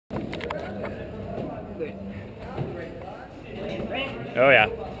good. Oh yeah.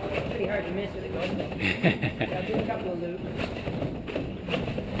 Pretty hard to miss with it going. Yeah, I'll do a couple of loops.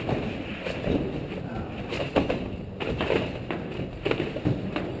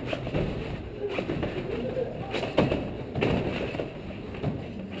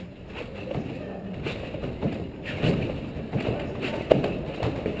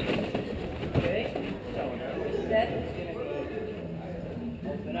 Okay, so now this set is going to be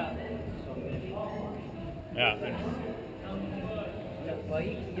open up. So I'm going to be... Yeah. No, well,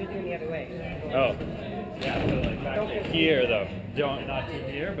 you're doing the other way. Oh. Yeah, so like back to here though. Don't, not to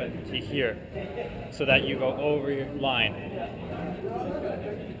here, but to here. So that you go over your line. I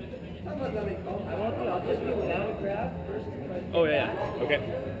won't be, I'll just do without a grab first. Oh yeah, yeah. Okay.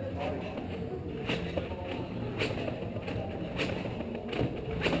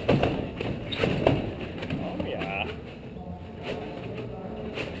 Oh yeah.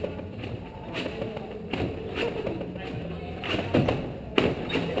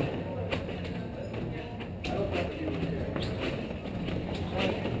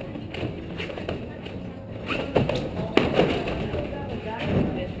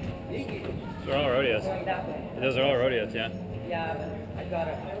 Those are all rodeos. Going that way. Those are all rodeos, yeah. Yeah, but I got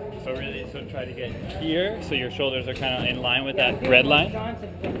it. So really, so try to get here, so your shoulders are kind of in line with Yeah, that red line. Johnson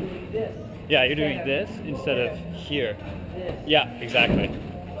from doing this. Yeah, you're doing this instead of here. This. Yeah, exactly.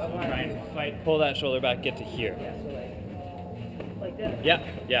 I want Try and fight, pull that shoulder back, get to here. Yeah, so like this. Yeah,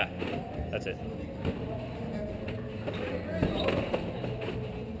 yeah, that's it.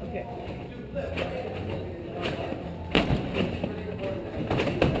 Okay.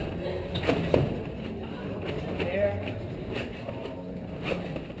 There.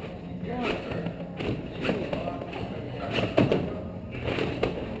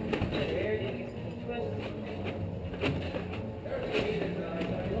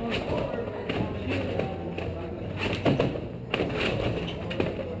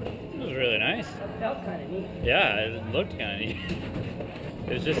 It was really nice. That felt kind of neat. Yeah, it looked kind of neat.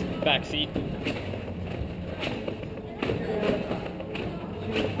 It was just back seat.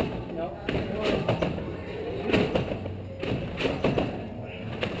 No.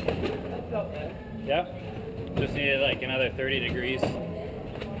 That felt better. Yeah. Just needed like another 30 degrees.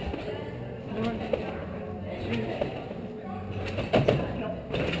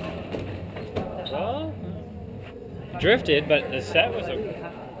 Well, drifted, but the set was a...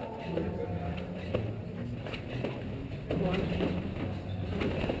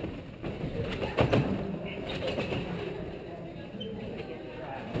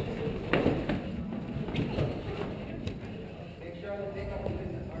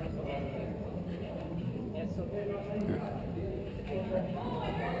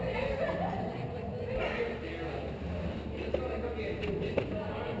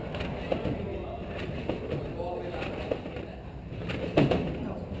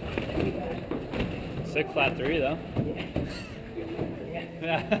 Sick flat 3 though.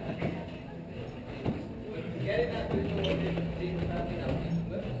 Yeah.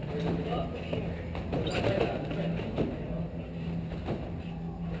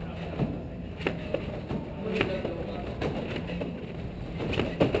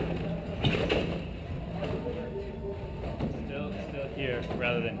 Still here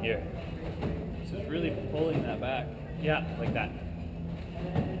rather than here. So it's really pulling that back. Yeah, like that.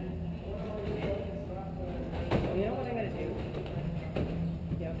 You know what I'm going to do?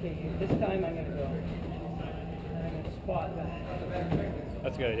 Yeah, okay, this time I'm going to go. And I'm going to squat back.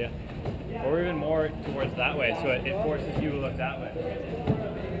 That's a good idea. Or even more towards that way, so it forces you to look that way.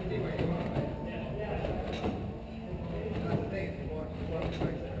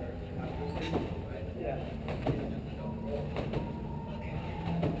 Yeah.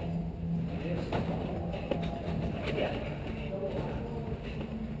 Yeah.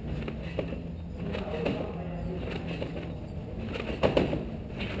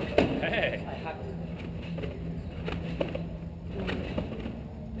 Hey! I have to.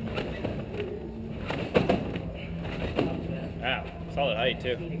 Wow, solid height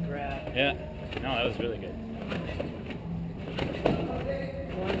too. Need a grab. Yeah. No, that was really good.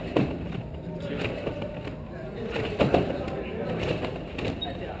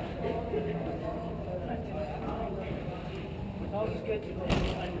 It's always good to go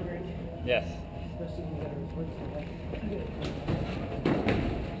under it. Yes. Especially when you got a report.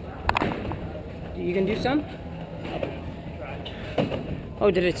 You can do some? Oh,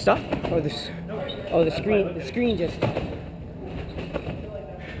 did it stop? Oh, this. Oh, the screen just stopped.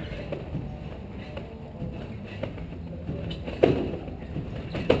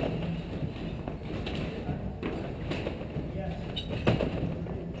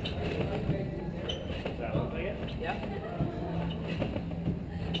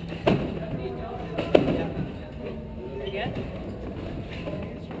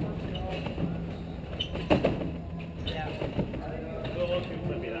 little too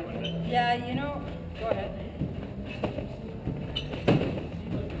flippy, that one. But Yeah, you know, go ahead.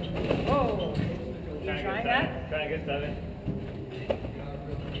 Whoa. You trying that? Trying to get 7.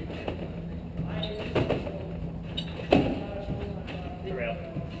 Rail.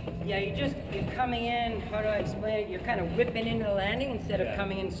 Yeah, you're coming in, how do I explain it? You're kind of whipping into the landing instead of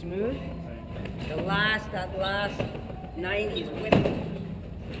coming in smooth. That last 90 is whipping.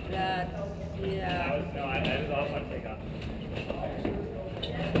 That's, yeah. I was off on takeoff.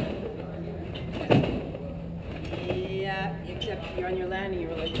 Yeah, except you're on your landing,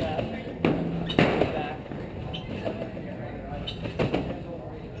 you're like that. Back.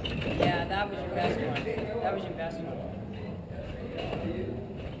 Yeah, that was your best one. That was your best one.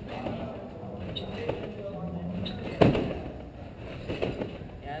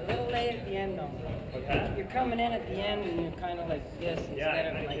 Yeah, a little late at the end though. Okay. You're coming in at the end and you're kind of like this instead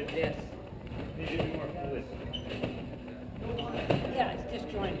of like this. Need to be more fluid. Yeah, it's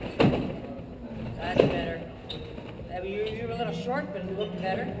disjointed. That's better. You were a little short, but it looked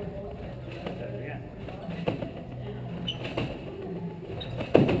better. Yeah.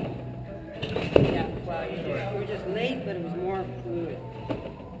 Yeah, well, you were just late, but it was more fluid.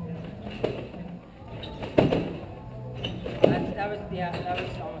 That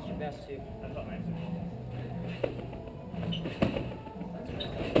was almost your best too. That's not nice.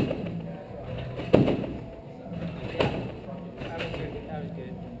 Yeah, that was good. That was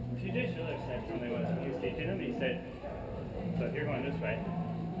good. TJ Schiller said something when he was teaching him. He said, so if you're going this way,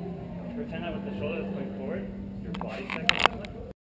 pretend that with the shoulder that's going forward, your body's like